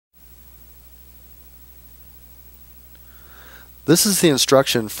This is the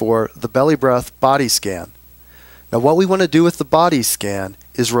instruction for the belly breath body scan. Now what we want to do with the body scan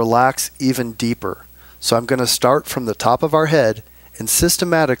is relax even deeper. So I'm going to start from the top of our head and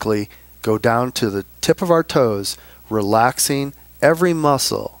systematically go down to the tip of our toes, relaxing every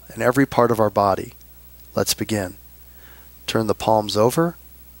muscle and every part of our body. Let's begin. Turn the palms over.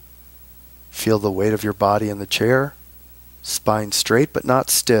 Feel the weight of your body in the chair. Spine straight but not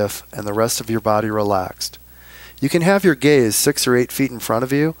stiff, and the rest of your body relaxed. You can have your gaze 6 or 8 feet in front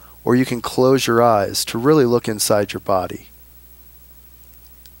of you, or you can close your eyes to really look inside your body.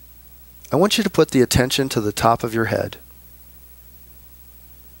 I want you to put the attention to the top of your head.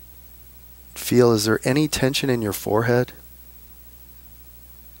 Feel, is there any tension in your forehead?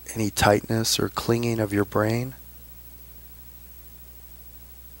 Any tightness or clinging of your brain?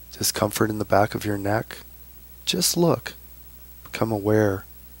 Discomfort in the back of your neck? Just look. Become aware.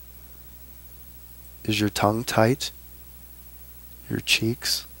 Is your tongue tight? Your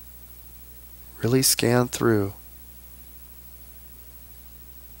cheeks? Really scan through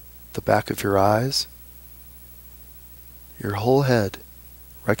the back of your eyes, your whole head.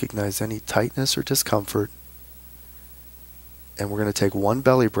 Recognize any tightness or discomfort. And we're going to take one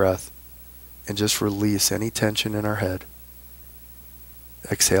belly breath and just release any tension in our head.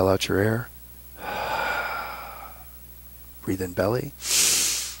 Exhale out your air. Breathe in belly,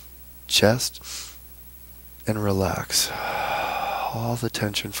 chest, and relax all the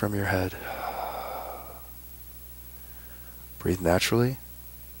tension from your head. Breathe naturally.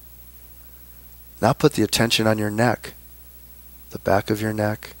 Now put the attention on your neck, the back of your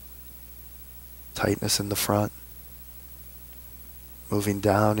neck, tightness in the front, moving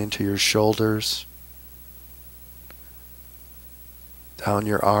down into your shoulders, down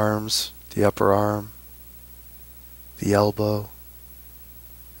your arms, the upper arm, the elbow.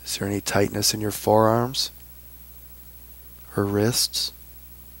 Is there any tightness in your forearms or wrists?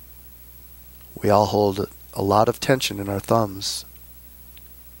 We all hold a lot of tension in our thumbs.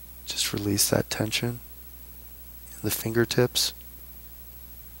 Just release that tension in the fingertips.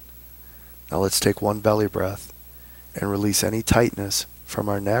 Now let's take one belly breath and release any tightness from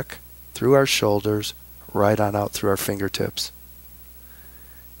our neck, through our shoulders, right on out through our fingertips.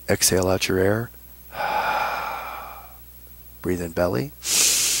 Exhale out your air. Breathe in belly,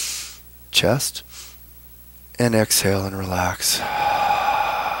 chest, and exhale and relax.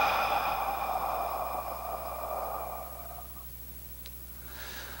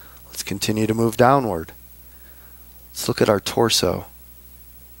 Let's continue to move downward. Let's look at our torso.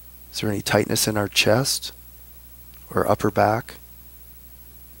 Is there any tightness in our chest or upper back?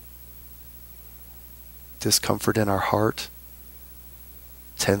 Discomfort in our heart?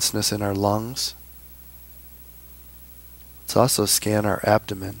 Tenseness in our lungs? Let's also scan our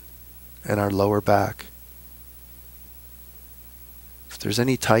abdomen and our lower back. If there's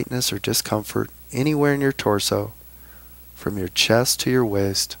any tightness or discomfort anywhere in your torso, from your chest to your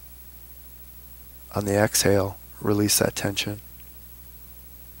waist, on the exhale, release that tension.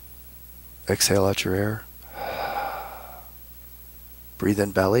 Exhale out your air. Breathe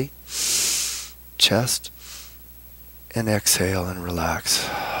in belly, chest, and exhale and relax.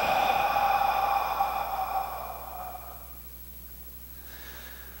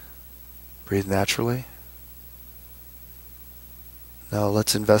 Breathe naturally. Now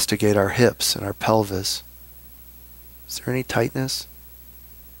let's investigate our hips and our pelvis. Is there any tightness?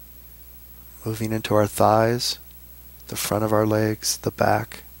 Moving into our thighs, the front of our legs, the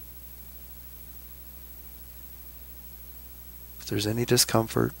back. If there's any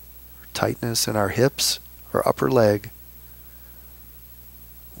discomfort or tightness in our hips or upper leg,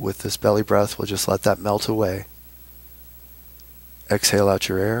 with this belly breath, we'll just let that melt away. Exhale out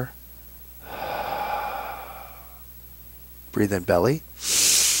your air. Breathe in belly,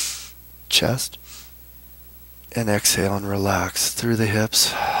 chest, and exhale and relax through the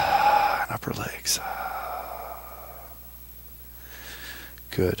hips and upper legs.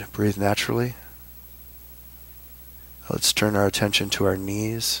 Good. Breathe naturally. Let's turn our attention to our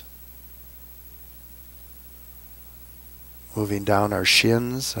knees, moving down our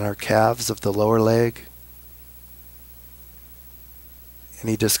shins and our calves of the lower leg.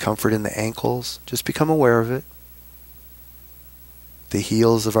 Any discomfort in the ankles, just become aware of it. The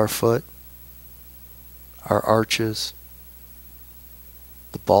heels of our foot, our arches,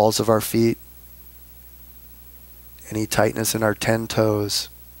 the balls of our feet, any tightness in our 10 toes.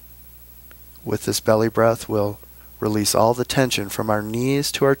 With this belly breath, we'll release all the tension from our knees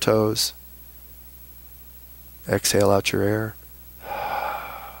to our toes. Exhale out your air.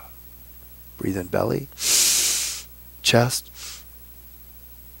 Breathe in belly, chest,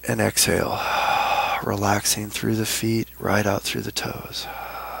 and exhale. Relaxing through the feet, right out through the toes.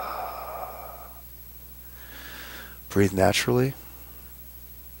 Breathe naturally.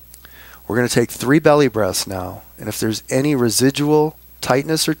 We're going to take 3 belly breaths now, and if there's any residual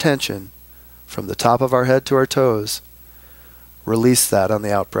tightness or tension from the top of our head to our toes, release that on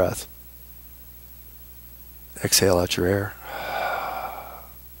the out breath. Exhale out your air.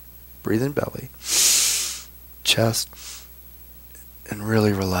 Breathe in belly, chest, and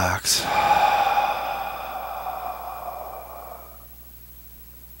really relax.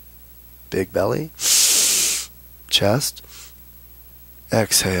 Big belly, chest,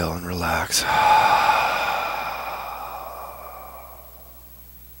 exhale and relax.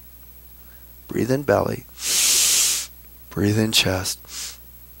 Breathe in belly, breathe in chest,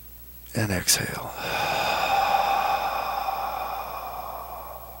 and exhale.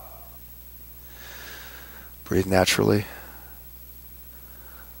 Breathe naturally.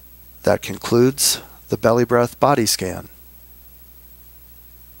 That concludes the belly breath body scan.